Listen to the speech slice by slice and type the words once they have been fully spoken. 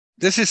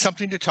This is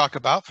something to talk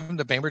about from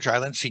the Bainbridge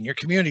Island Senior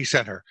Community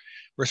Center.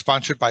 We're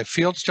sponsored by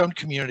Fieldstone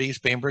Communities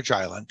Bainbridge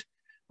Island,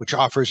 which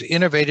offers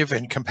innovative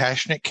and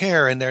compassionate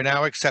care, and they're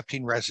now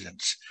accepting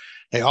residents.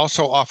 They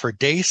also offer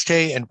day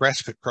stay and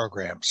respite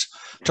programs.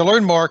 To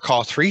learn more,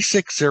 call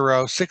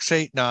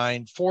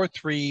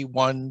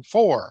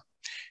 360-689-4314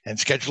 and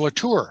schedule a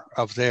tour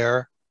of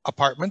their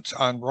apartments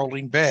on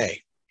Rolling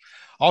Bay.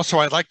 Also,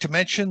 I'd like to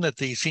mention that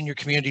the Senior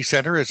Community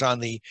Center is on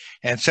the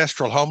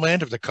ancestral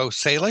homeland of the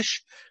Coast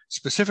Salish,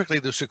 specifically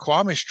the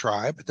Suquamish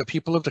tribe, the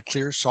people of the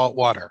clear salt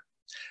water.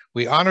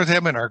 We honor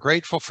them and are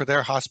grateful for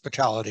their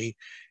hospitality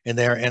in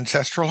their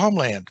ancestral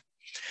homeland.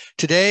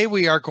 Today,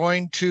 we are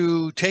going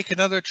to take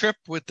another trip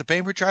with the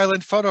Bainbridge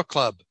Island Photo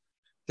Club.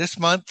 This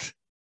month,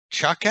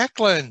 Chuck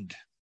Eklund.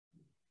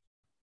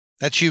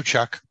 That's you,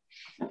 Chuck.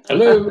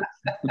 Hello.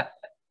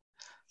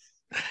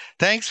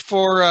 Thanks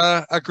for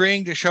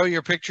agreeing to show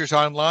your pictures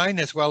online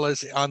as well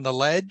as on the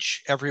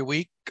ledge every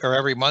week, or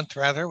every month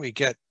rather. We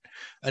get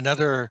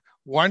another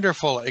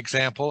wonderful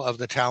example of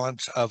the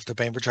talents of the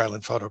Bainbridge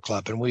Island Photo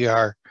Club, and we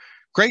are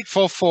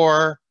grateful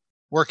for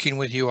working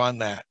with you on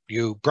that.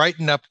 You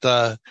brighten up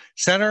the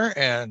center,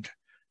 and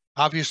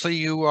obviously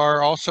you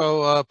are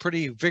also a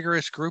pretty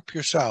vigorous group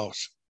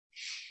yourselves.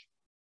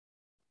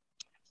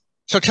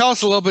 So tell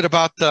us a little bit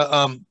about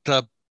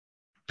the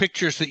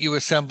pictures that you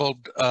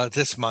assembled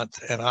this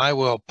month, and I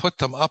will put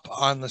them up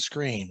on the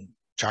screen.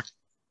 Chuck.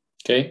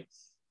 Okay.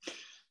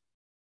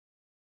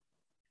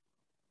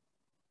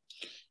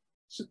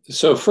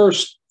 So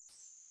first,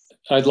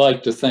 I'd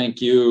like to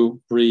thank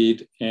you,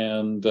 Reed,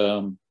 and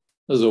this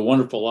is a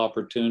wonderful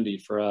opportunity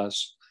for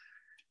us.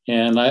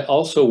 And I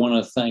also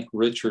want to thank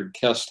Richard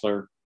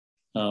Kessler,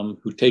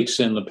 who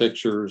takes in the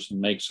pictures and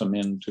makes them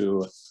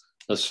into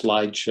a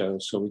slideshow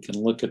so we can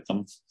look at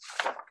them.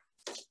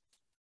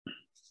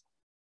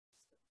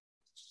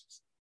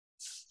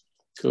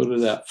 Go to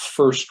that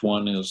first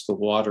one, is the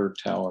water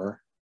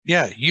tower.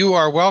 Yeah, you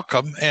are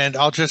welcome. And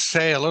I'll just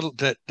say a little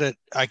that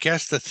I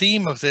guess the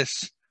theme of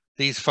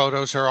these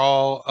photos are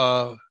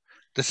all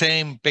the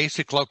same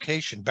basic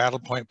location, Battle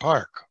Point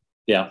Park.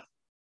 Yeah.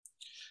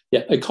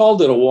 Yeah, I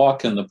called it a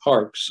walk in the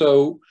park.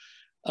 So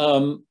I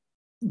don't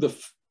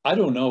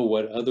know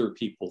what other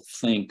people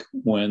think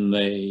when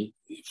the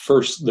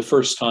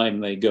first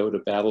time they go to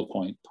Battle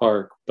Point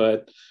Park,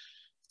 but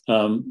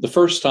the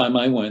first time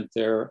I went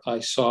there, I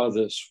saw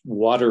this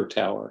water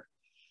tower,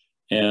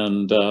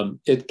 and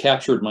it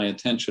captured my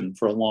attention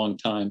for a long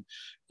time.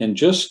 And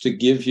just to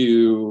give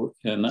you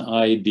an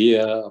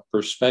idea, a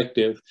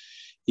perspective,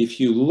 if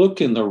you look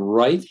in the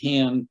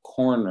right-hand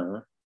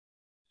corner,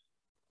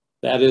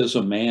 that is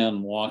a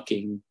man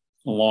walking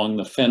along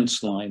the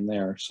fence line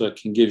there. So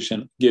it can give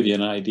you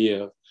an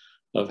idea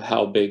of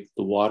how big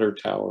the water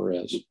tower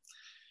is.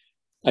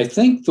 I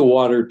think the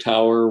water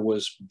tower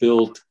was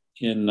built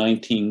in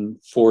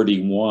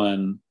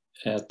 1941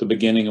 at the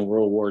beginning of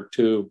World War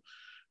II,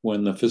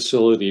 when the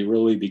facility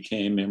really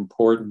became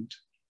important.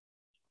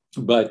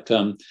 But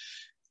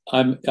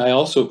I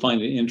also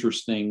find it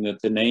interesting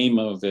that the name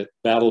of it,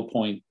 Battle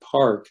Point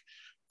Park,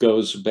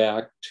 goes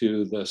back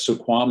to the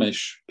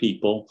Suquamish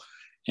people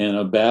and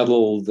a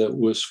battle that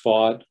was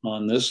fought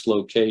on this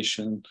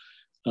location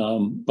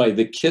by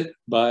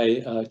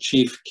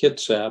Chief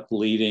Kitsap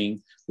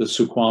leading the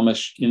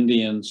Suquamish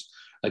Indians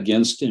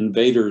against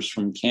invaders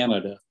from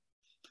Canada,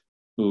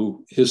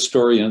 who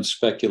historians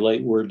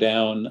speculate were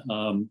down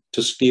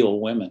to steal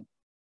women.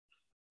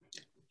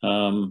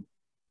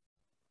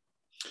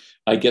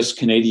 I guess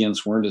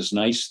Canadians weren't as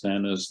nice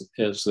then as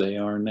they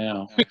are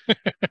now.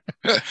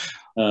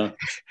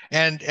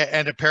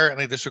 And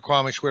apparently the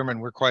Suquamish women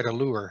were quite a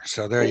lure.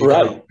 So there you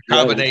right. go.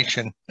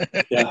 Combination.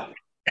 Yeah.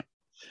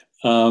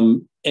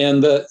 And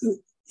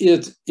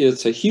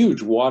it's a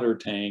huge water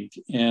tank.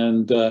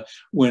 And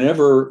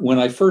when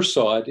I first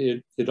saw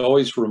it, it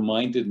always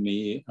reminded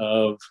me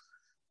of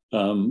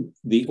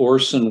the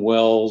Orson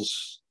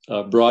Welles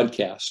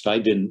broadcast. I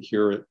didn't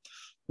hear it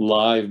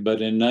live,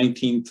 but in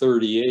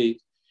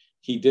 1938,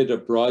 he did a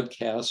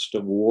broadcast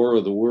of War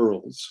of the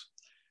Worlds.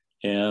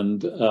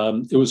 And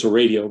it was a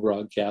radio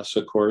broadcast,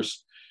 of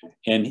course.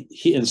 And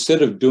he,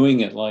 instead of doing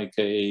it like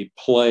a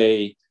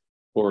play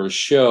or a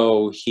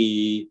show,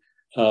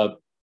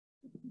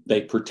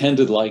 they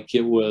pretended like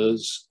it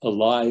was a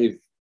live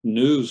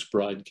news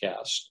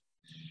broadcast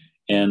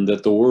and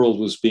that the world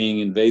was being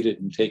invaded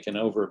and taken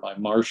over by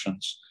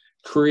Martians,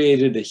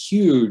 created a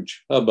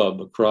huge hubbub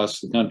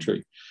across the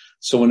country.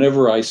 So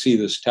whenever I see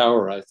this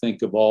tower, I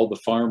think of all the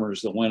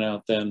farmers that went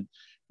out then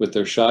with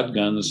their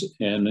shotguns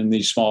and in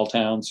these small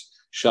towns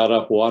shot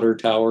up water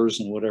towers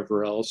and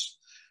whatever else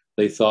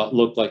they thought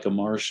looked like a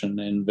Martian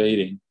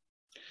invading.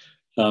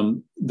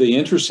 The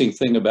interesting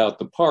thing about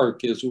the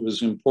park is it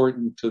was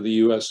important to the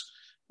US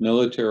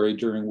military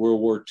during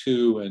World War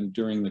II and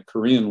during the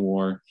Korean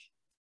War.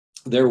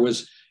 There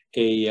was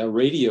a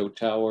radio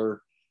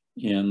tower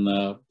in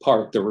the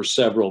park. There were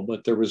several,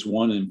 but there was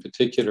one in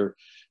particular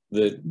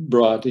that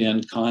brought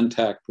in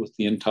contact with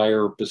the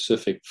entire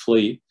Pacific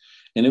Fleet.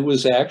 And it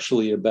was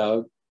actually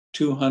about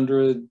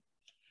 200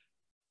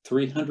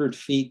 300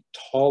 feet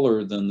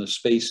taller than the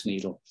Space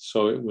Needle.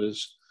 So it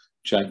was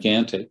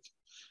gigantic.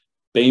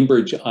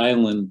 Bainbridge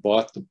Island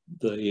bought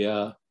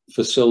the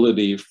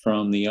facility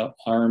from the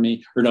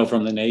Army, or no,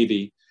 from the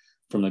Navy,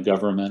 from the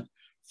government,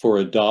 for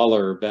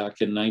 $1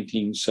 back in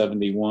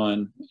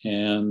 1971.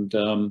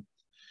 And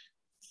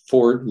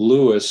Fort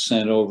Lewis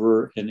sent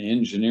over an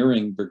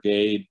engineering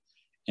brigade.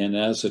 And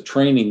as a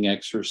training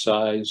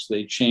exercise,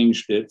 they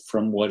changed it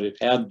from what it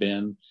had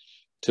been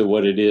to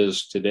what it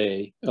is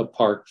today, a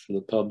park for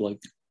the public.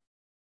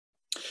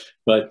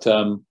 But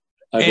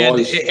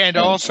and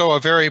also a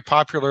very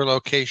popular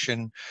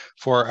location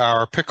for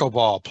our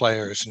pickleball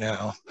players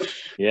now.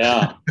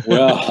 Yeah,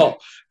 well,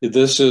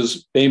 this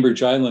is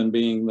Bainbridge Island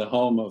being the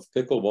home of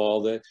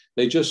pickleball.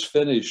 They just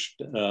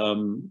finished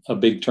a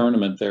big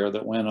tournament there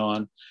that went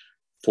on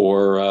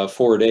for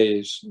 4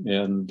 days,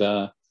 and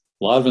a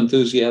lot of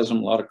enthusiasm,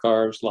 a lot of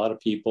cars, a lot of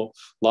people,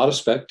 a lot of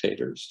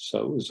spectators.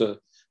 So it was a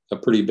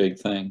pretty big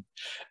thing.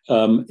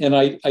 And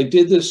I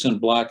did this in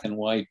black and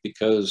white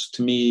because,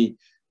 to me,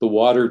 the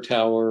water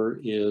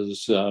tower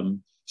is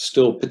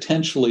still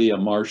potentially a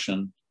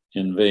Martian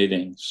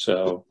invading.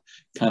 So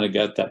kind of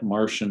got that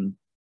Martian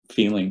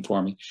feeling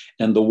for me.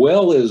 And the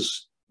well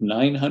is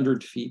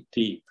 900 feet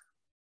deep.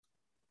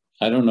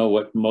 I don't know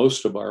what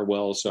most of our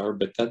wells are,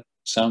 but that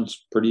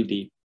sounds pretty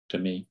deep to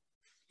me.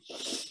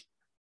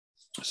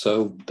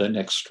 So the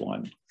next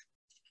one.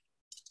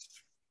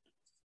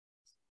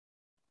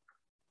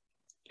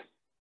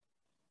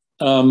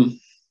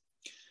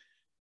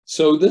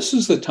 So this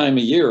is the time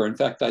of year. In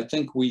fact, I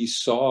think we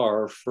saw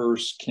our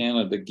first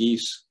Canada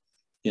geese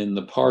in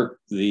the park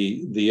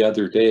the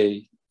other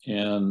day.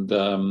 And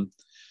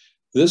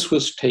this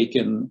was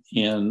taken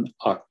in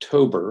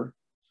October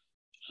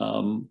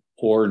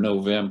or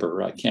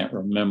November, I can't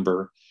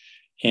remember.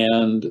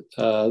 And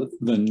the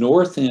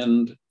north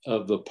end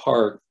of the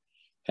park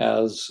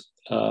has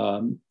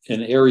an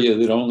area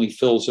that only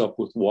fills up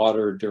with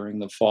water during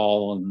the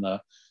fall and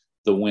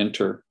the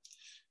winter.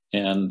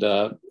 And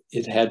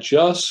it had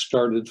just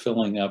started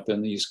filling up,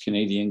 and these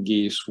Canadian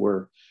geese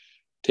were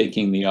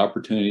taking the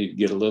opportunity to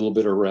get a little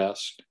bit of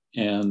rest.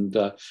 And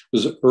it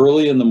was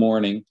early in the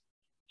morning,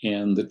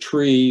 and the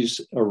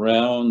trees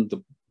around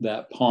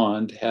that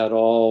pond had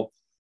all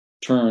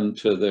turned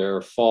to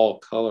their fall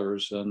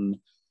colors, and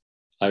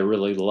I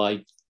really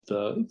liked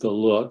the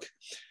look.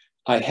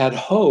 I had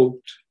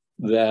hoped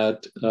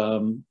that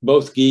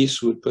both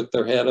geese would put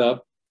their head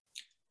up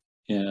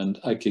and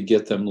I could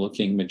get them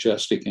looking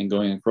majestic and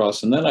going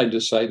across. And then I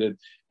decided,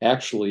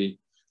 actually,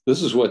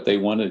 this is what they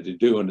wanted to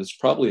do. And it's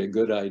probably a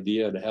good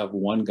idea to have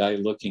one guy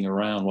looking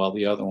around while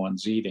the other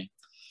one's eating.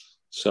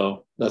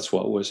 So that's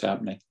what was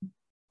happening.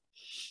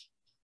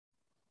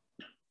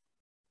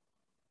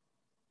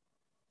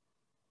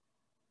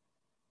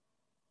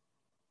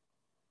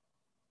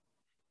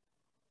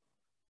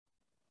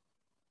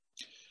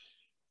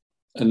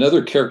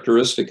 Another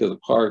characteristic of the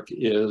park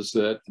is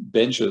that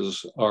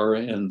benches are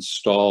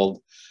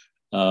installed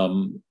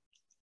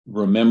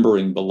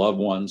remembering beloved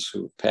ones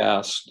who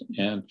passed.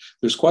 And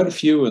there's quite a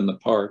few in the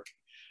park.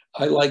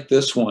 I like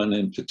this one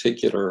in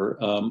particular.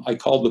 I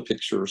called the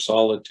picture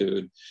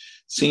Solitude.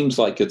 Seems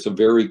like it's a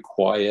very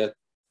quiet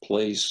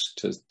place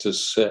to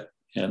sit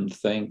and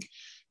think.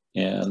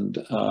 And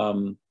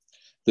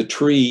the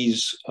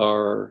trees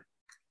are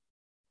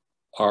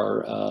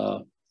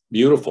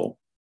beautiful.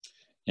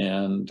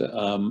 And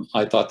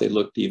I thought they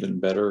looked even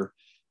better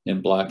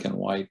in black and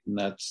white. And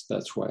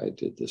that's why I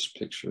did this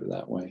picture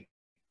that way.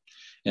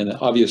 And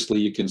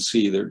obviously you can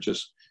see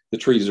the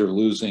trees are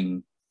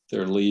losing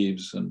their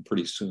leaves, and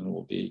pretty soon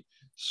will be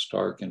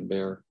stark and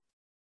bare.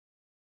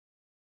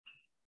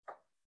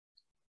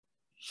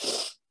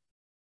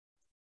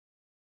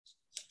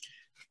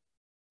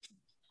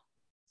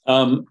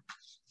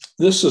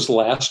 This is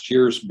last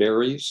year's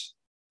berries.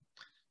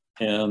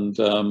 And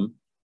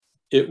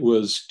it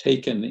was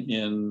taken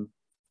in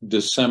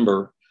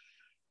December.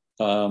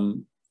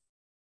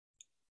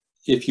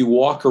 If you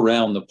walk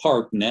around the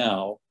park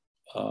now,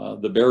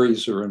 the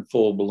berries are in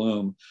full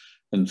bloom.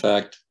 In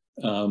fact,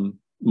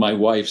 my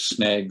wife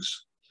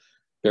snags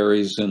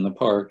berries in the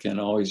park and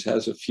always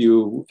has a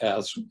few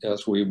as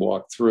we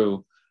walk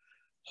through.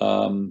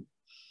 They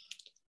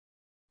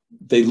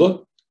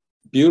look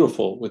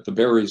beautiful with the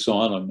berries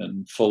on them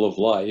and full of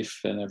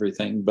life and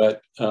everything,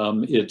 but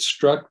it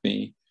struck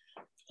me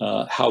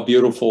how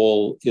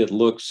beautiful it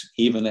looks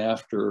even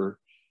after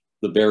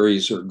the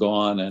berries are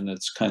gone and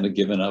it's kind of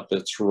given up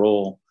its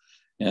role.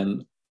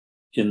 And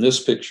in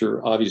this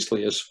picture,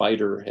 obviously a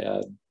spider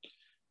had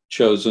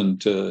chosen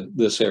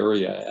this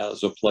area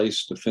as a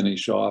place to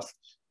finish off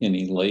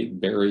any late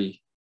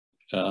berry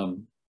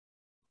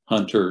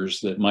hunters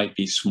that might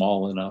be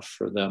small enough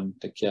for them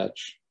to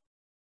catch.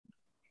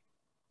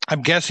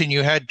 I'm guessing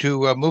you had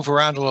to move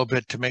around a little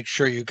bit to make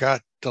sure you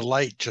got the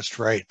light just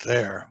right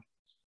there.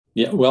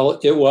 Yeah, well,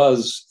 it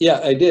was, yeah,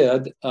 I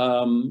did.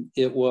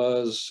 It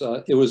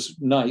was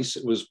nice.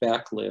 It was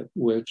backlit,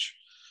 which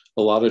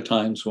a lot of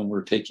times when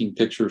we're taking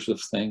pictures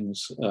of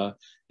things,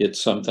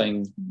 it's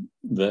something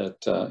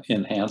that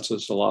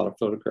enhances a lot of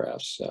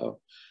photographs. So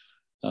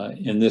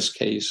in this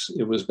case,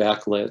 it was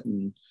backlit,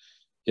 and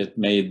it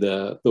made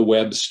the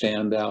web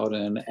stand out,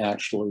 and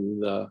actually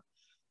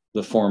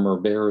the former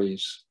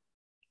berries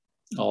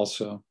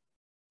also.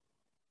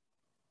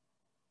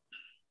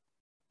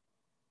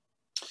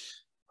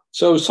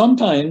 So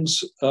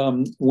sometimes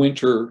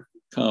winter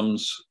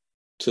comes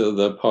to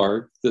the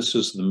park. This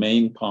is the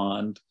main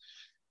pond,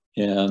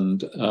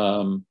 and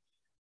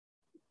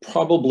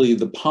probably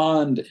the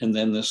pond and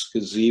then this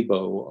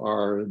gazebo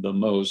are the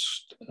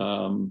most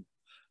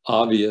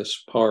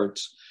obvious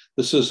parts.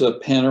 This is a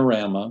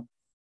panorama.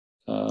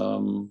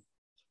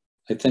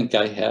 I think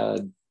I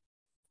had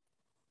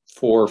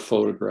 4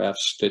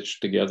 photographs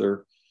stitched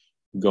together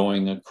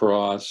going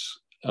across,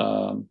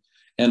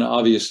 and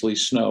obviously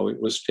snow. It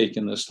was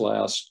taken this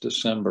last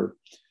December.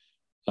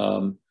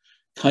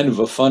 Kind of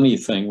a funny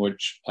thing,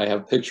 which I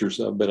have pictures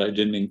of, but I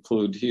didn't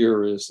include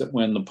here, is that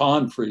when the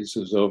pond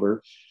freezes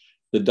over,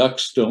 the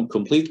ducks don't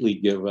completely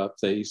give up.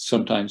 They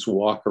sometimes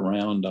walk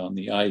around on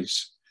the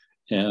ice.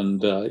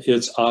 And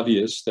it's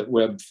obvious that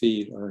webbed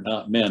feet are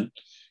not meant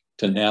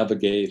to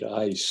navigate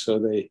ice. So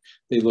they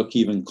look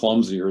even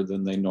clumsier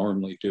than they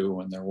normally do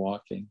when they're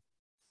walking.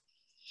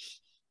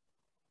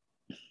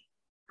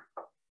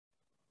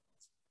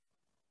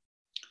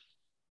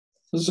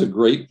 This is a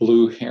great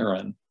blue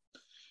heron.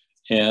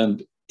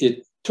 And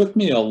it took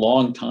me a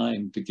long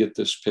time to get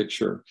this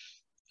picture.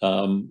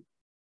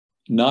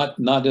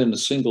 Not in a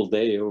single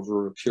day,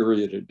 over a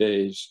period of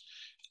days.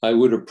 I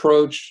would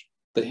approach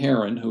the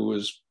heron, who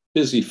was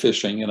busy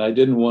fishing, and I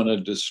didn't want to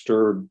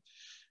disturb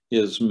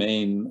his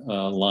main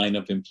line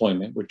of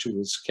employment, which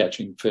was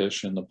catching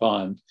fish in the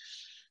pond.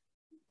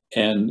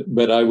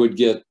 But I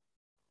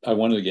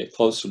wanted to get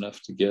close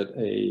enough to get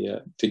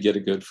a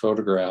good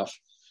photograph,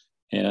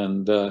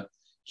 and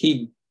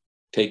he'd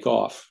take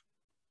off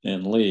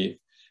and leave.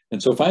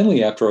 And so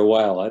finally, after a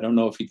while, I don't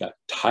know if he got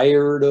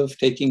tired of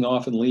taking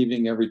off and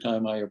leaving every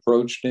time I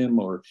approached him,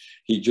 or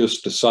he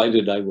just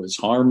decided I was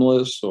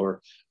harmless,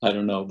 or I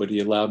don't know, but he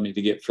allowed me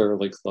to get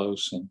fairly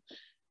close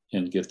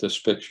and get this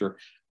picture.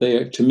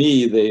 To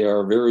me, they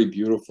are very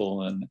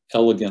beautiful and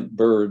elegant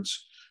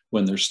birds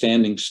when they're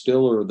standing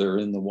still or they're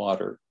in the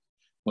water.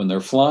 When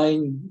they're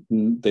flying,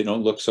 they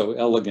don't look so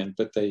elegant,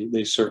 but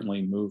they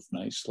certainly move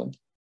nicely.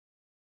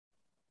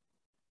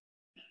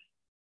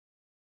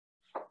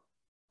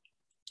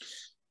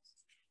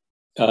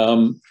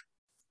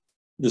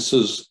 This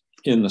is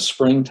in the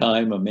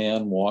springtime, a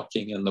man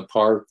walking in the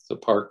park. The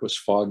park was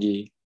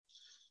foggy.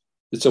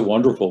 It's a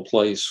wonderful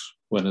place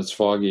when it's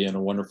foggy, and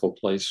a wonderful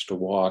place to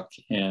walk.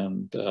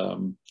 And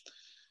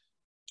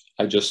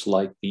I just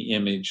like the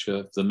image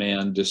of the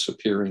man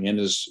disappearing and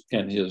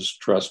his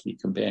trusty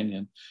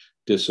companion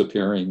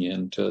disappearing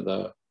into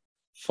the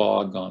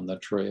fog on the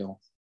trail.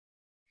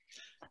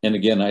 And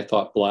again, I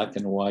thought black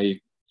and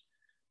white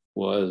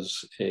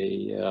was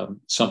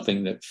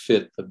something that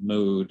fit the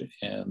mood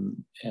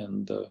and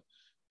the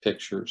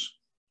pictures.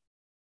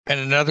 And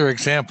another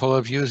example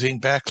of using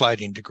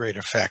backlighting to great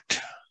effect.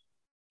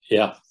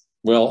 Yeah,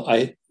 well,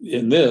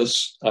 in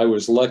this I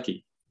was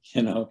lucky.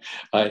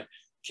 I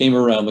came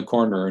around the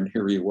corner and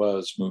here he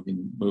was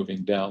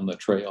moving down the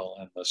trail,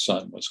 and the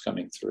sun was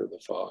coming through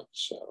the fog.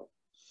 So,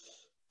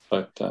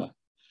 but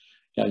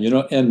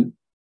yeah, and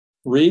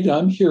Reed,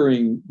 I'm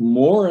hearing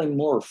more and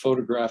more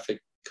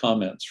photographic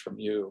comments from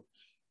you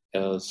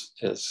as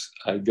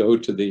I go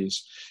to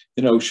these.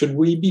 Should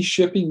we be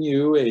shipping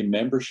you a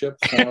membership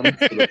form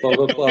for the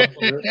photo club?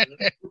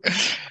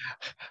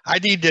 I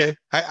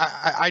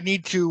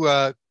need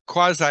to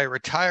quasi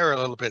retire a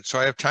little bit, so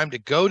I have time to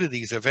go to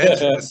these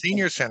events at the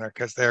senior center,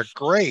 because they're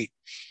great.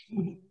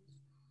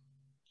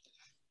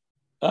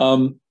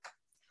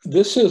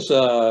 This is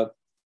a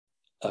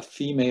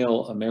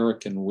female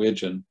American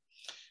widgeon,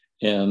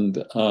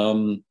 and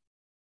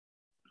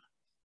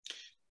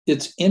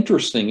it's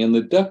interesting. In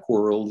the duck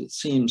world, it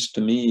seems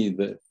to me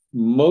that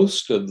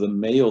most of the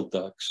male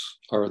ducks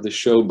are the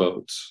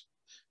showboats.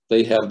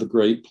 They have the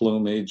great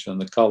plumage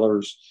and the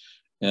colors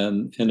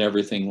and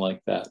everything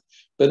like that.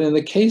 But in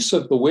the case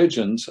of the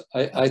widgeons,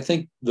 I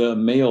think the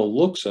male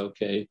looks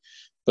okay,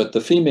 but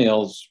the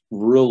females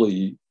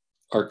really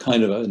are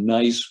kind of a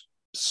nice,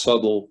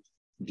 subtle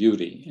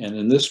beauty. And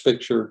in this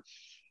picture,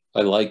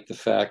 I like the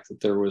fact that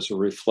there was a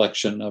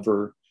reflection of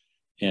her.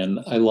 And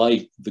I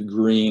like the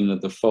green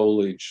of the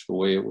foliage, the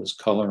way it was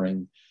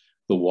coloring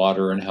the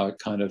water, and how it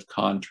kind of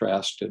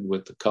contrasted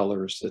with the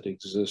colors that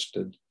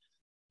existed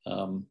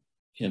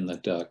in the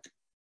duck.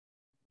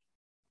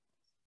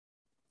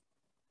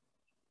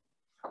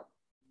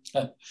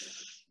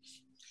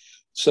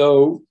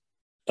 So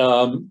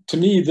to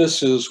me,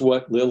 this is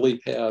what lily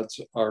pads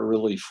are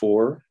really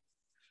for.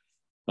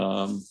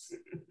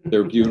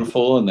 They're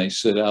beautiful and they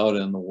sit out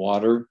in the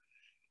water,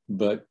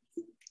 but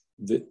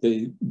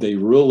they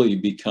really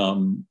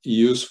become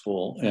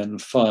useful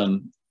and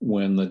fun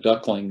when the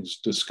ducklings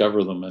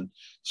discover them and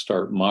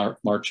start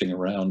marching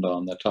around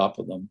on the top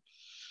of them.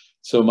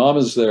 So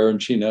Mama's there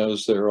and she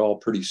knows they're all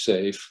pretty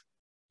safe.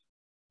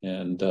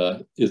 and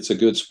it's a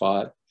good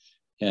spot.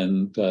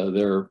 And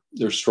they're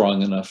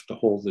strong enough to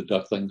hold the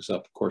ducklings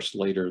up. Of course,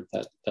 later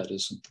that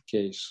isn't the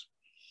case.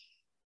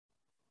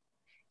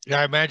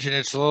 Yeah, I imagine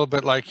it's a little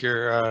bit like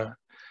your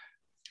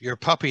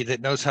puppy that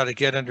knows how to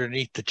get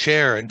underneath the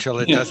chair until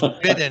it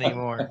doesn't fit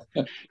anymore.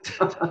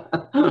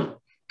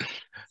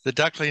 The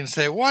ducklings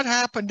say, "What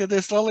happened to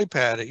this lily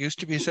pad? It used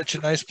to be such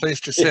a nice place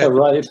to sit." Yeah,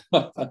 right.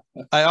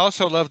 I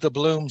also love the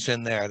blooms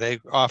in there. They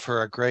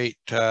offer a great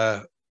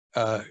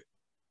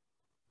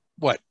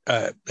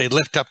they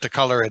lift up the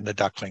color in the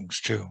ducklings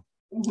too.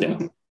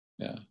 Yeah,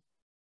 yeah.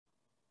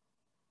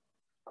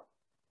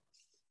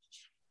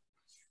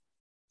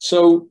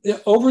 So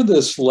over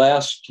this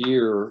last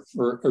year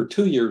or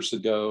 2 years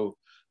ago,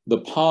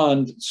 the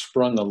pond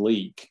sprung a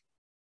leak,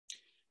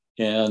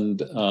 and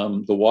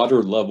the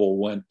water level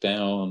went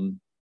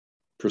down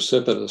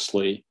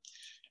precipitously,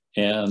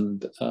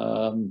 and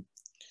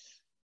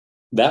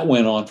that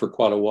went on for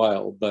quite a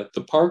while. But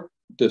the park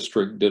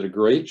district did a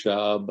great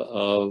job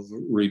of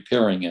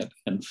repairing it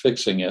and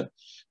fixing it,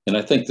 and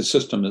I think the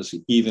system is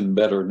even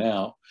better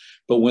now.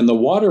 But when the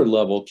water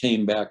level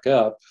came back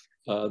up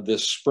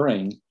this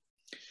spring,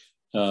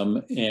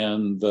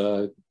 and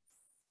the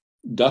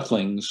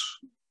ducklings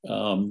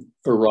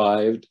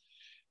arrived,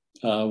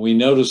 we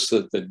noticed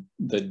that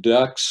the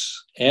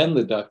ducks and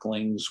the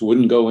ducklings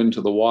wouldn't go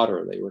into the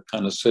water. They were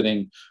kind of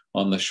sitting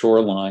on the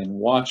shoreline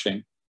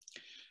watching.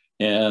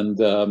 And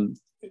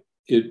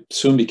it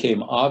soon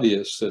became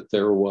obvious that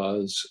there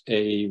was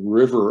a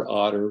river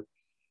otter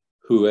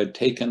who had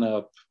taken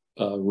up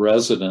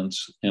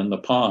residence in the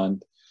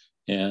pond,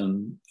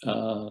 and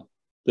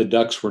the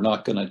ducks were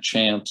not going to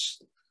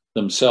chance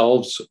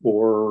themselves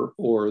or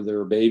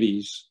their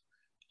babies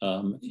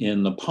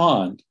in the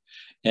pond.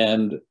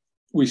 And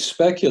we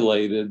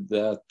speculated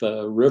that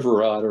the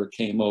river otter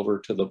came over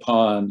to the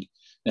pond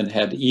and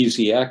had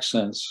easy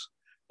access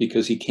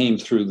because he came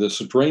through this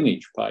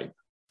drainage pipe.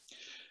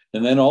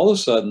 And then all of a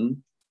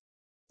sudden,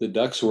 the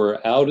ducks were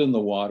out in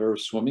the water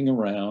swimming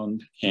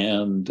around,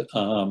 and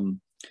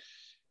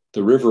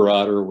the river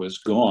otter was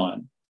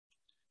gone.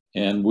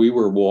 And we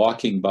were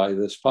walking by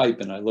this pipe,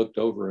 and I looked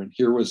over, and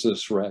here was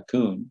this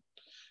raccoon.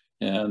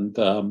 And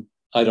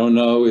I don't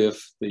know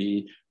if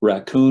the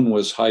raccoon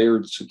was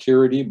hired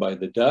security by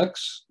the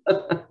ducks,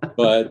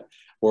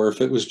 or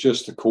if it was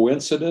just a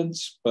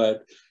coincidence,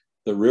 but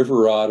the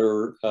river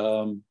otter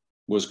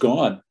was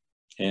gone.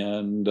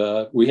 And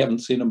we haven't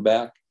seen him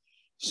back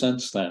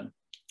since then.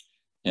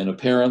 And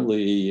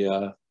apparently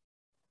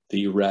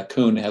the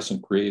raccoon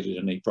hasn't created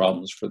any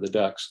problems for the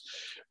ducks.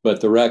 But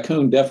the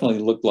raccoon definitely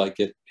looked like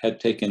it had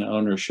taken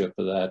ownership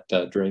of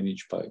that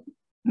drainage pipe.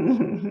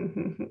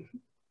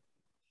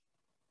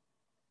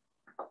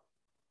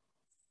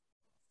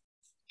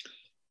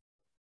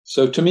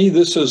 So to me,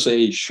 this is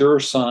a sure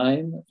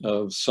sign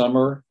of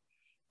summer.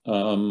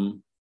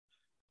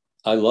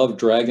 I love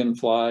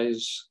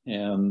dragonflies,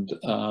 and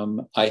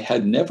I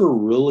had never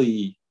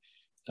really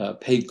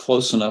paid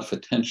close enough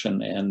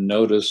attention and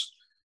noticed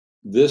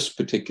this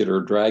particular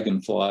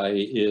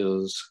dragonfly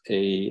is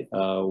a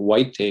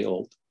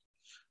white-tailed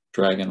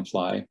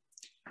dragonfly.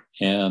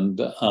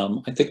 And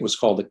I think it was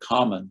called a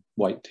common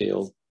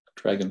white-tailed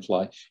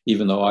dragonfly,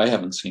 even though I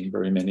haven't seen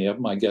very many of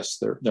them. I guess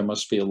there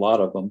must be a lot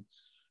of them.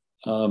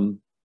 And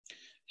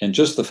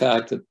just the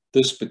fact that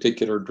this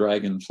particular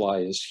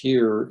dragonfly is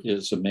here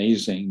is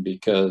amazing,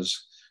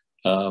 because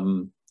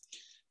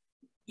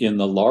in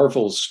the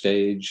larval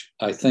stage,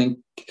 I think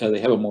they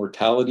have a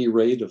mortality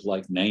rate of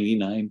like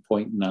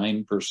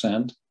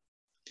 99.9%.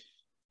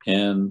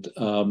 And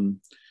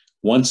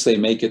once they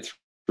make it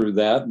through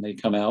that and they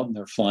come out and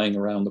they're flying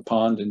around the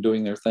pond and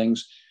doing their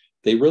things,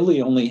 they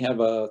really only have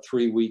a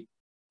 3-week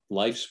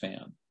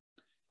lifespan.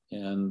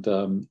 And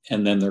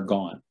then they're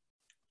gone.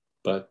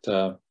 But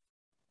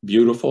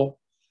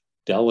beautiful,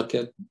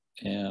 delicate,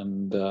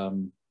 and I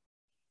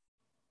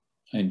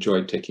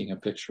enjoyed taking a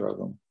picture of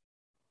them.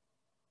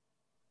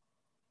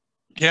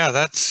 Yeah,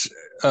 that's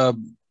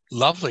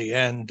lovely.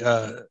 And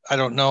I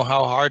don't know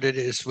how hard it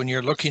is when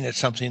you're looking at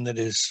something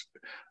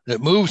that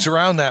moves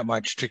around that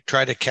much to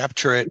try to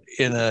capture it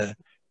in a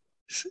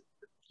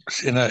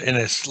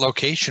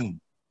location.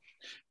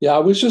 Yeah, I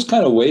was just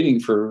kind of waiting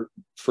for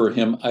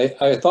him.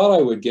 I thought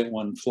I would get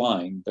one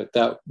flying, but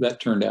that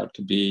turned out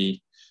to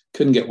be,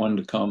 couldn't get one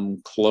to come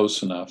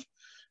close enough.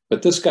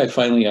 But this guy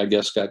finally, I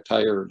guess, got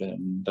tired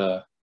and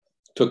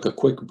took a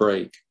quick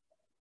break,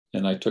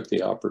 and I took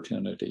the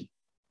opportunity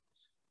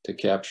to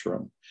capture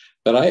him.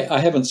 But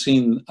I've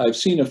seen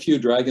a few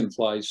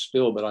dragonflies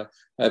still, but I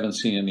haven't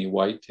seen any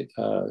white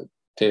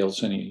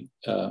tails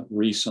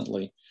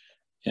recently.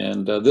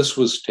 And this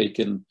was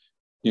taken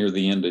near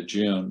the end of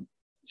June.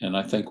 And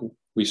I think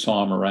we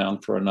saw him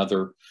around for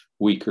another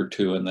week or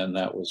two, and then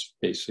that was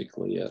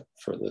basically it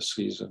for this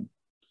season.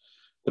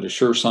 But a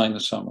sure sign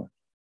of summer.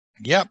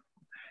 Yep.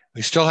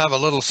 We still have a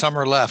little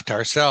summer left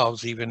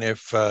ourselves, even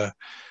if our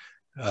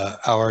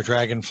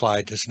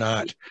dragonfly does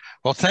not.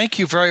 Well, thank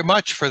you very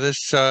much for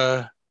this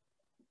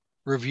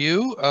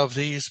review of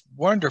these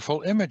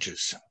wonderful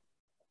images.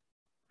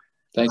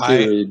 Thank you,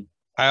 Reed.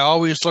 I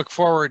always look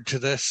forward to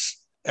this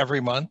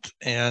every month.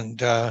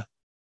 And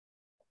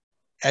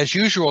as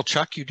usual,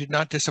 Chuck, you did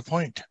not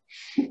disappoint.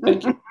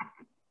 Thank you.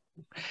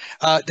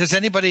 Does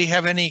anybody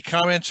have any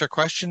comments or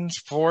questions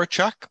for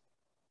Chuck?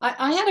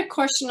 I had a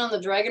question on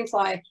the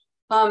Dragonfly.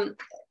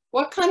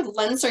 What kind of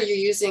lens are you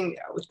using?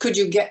 Could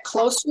you get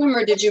close to him,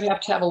 or did you have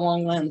to have a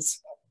long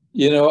lens?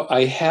 You know,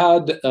 I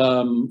had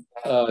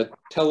a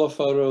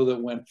telephoto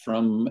that went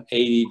from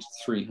 80 to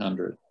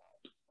 300.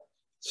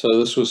 So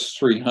this was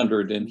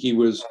 300, and he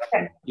was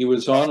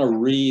on a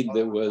reed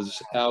that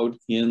was out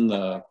in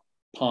the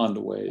pond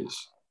ways.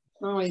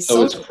 Oh, he's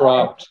so it's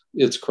cropped.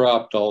 It's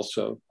cropped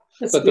also.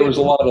 That's but there was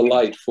a beautiful. lot of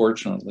light,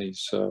 fortunately.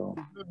 So,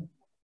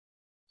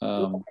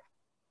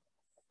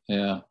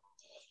 yeah.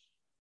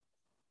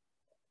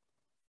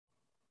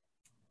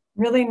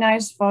 Really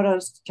nice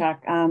photos,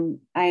 Chuck.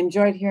 I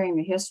enjoyed hearing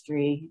the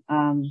history.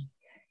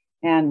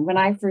 And when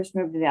I first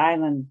moved to the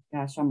island,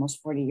 gosh,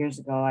 almost 40 years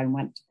ago, I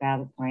went to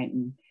Battle Point,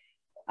 and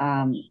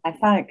I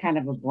found it kind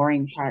of a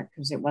boring park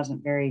because it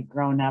wasn't very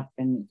grown up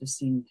and it just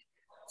seemed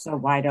so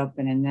wide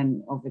open. And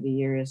then over the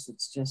years,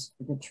 it's just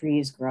the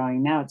trees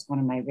growing. Now it's one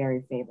of my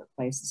very favorite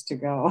places to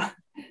go.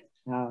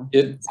 So.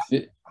 It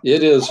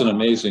is an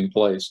amazing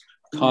place.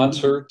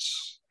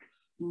 Concerts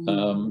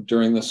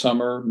during the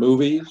summer,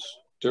 movies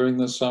during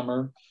the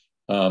summer,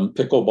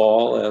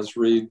 pickleball, as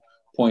Reed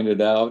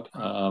pointed out.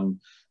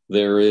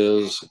 There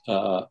is,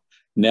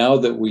 now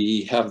that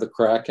we have the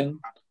Kraken,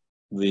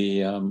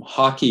 the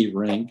hockey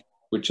rink,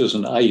 which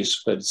isn't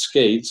ice, but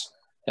skates,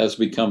 has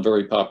become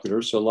very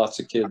popular. So lots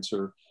of kids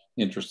are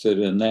interested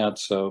in that.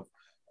 So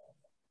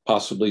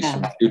possibly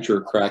some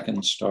future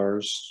Kraken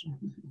stars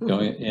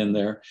going in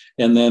there.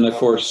 And then, of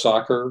course,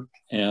 soccer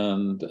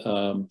and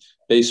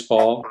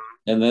baseball.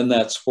 And then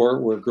that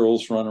sport where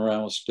girls run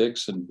around with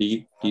sticks and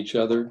beat each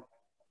other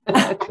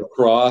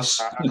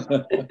across.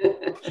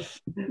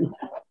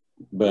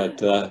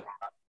 But,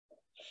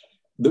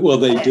 well,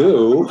 they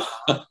do,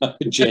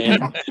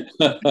 Jane.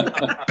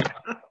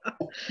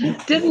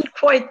 Didn't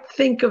quite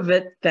think of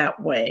it that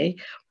way,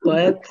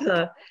 but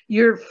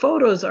your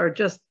photos are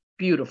just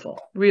beautiful,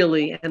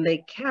 really, and they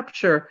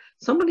capture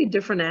so many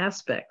different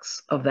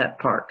aspects of that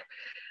park.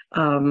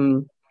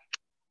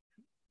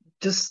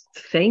 Just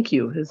thank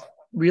you. It's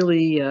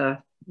really,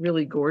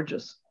 really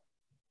gorgeous.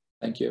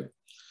 Thank you.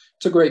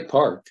 It's a great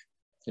park.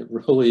 It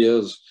really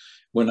is.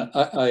 When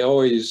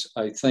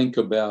I think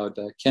about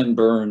Ken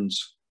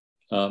Burns'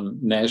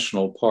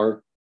 national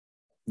park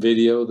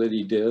video that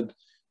he did,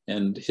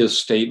 and his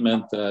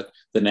statement that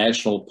the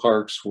national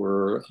parks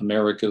were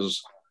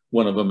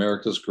one of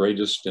America's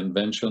greatest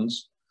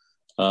inventions.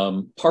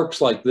 Parks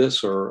like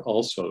this are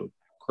also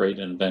great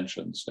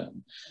inventions,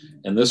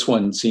 and this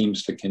one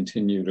seems to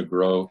continue to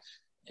grow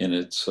in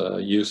its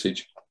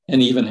usage,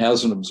 and even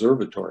has an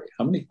observatory.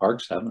 How many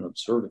parks have an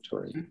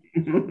observatory?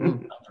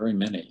 Not very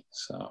many.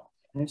 So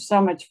there's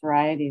so much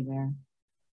variety there.